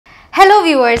Hello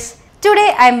viewers,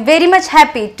 today I am very much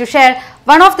happy to share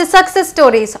one of the success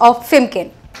stories of Fimkin.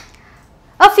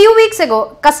 A few weeks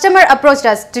ago, customer approached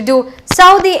us to do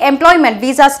Saudi employment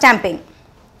visa stamping.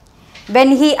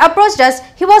 When he approached us,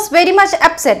 he was very much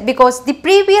upset because the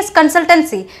previous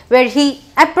consultancy where he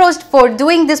approached for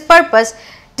doing this purpose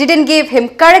didn't give him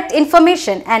correct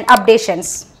information and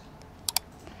updations.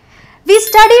 We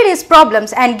studied his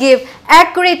problems and gave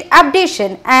accurate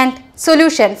updation and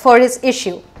solution for his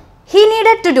issue. He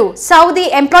needed to do Saudi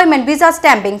employment visa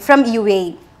stamping from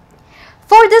UAE.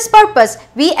 For this purpose,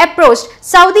 we approached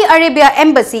Saudi Arabia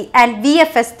Embassy and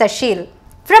VFS Tashil.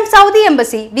 From Saudi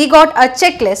Embassy, we got a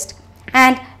checklist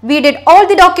and we did all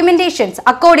the documentations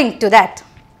according to that.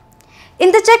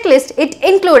 In the checklist, it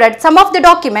included some of the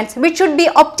documents which should be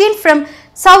obtained from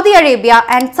Saudi Arabia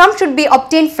and some should be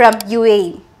obtained from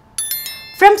UAE.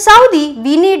 From Saudi,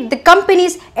 we need the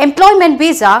company's employment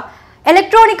visa,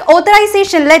 electronic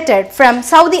authorization letter from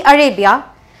Saudi Arabia,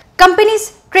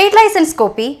 company's trade license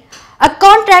copy, a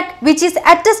contract which is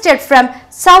attested from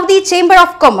Saudi Chamber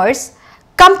of Commerce,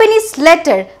 company's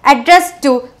letter addressed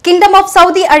to Kingdom of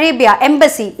Saudi Arabia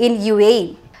Embassy in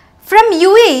UAE. From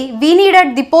UAE, we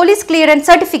needed the police clearance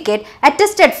certificate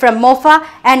attested from MOFA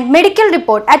and medical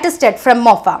report attested from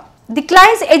MOFA. The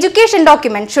client's education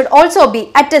document should also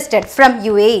be attested from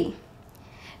UAE.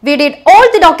 We did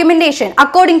all the documentation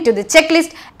according to the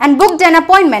checklist and booked an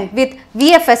appointment with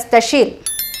VFS Tashil.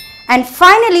 And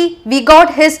finally, we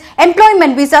got his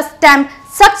employment visa stamped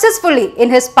successfully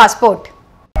in his passport.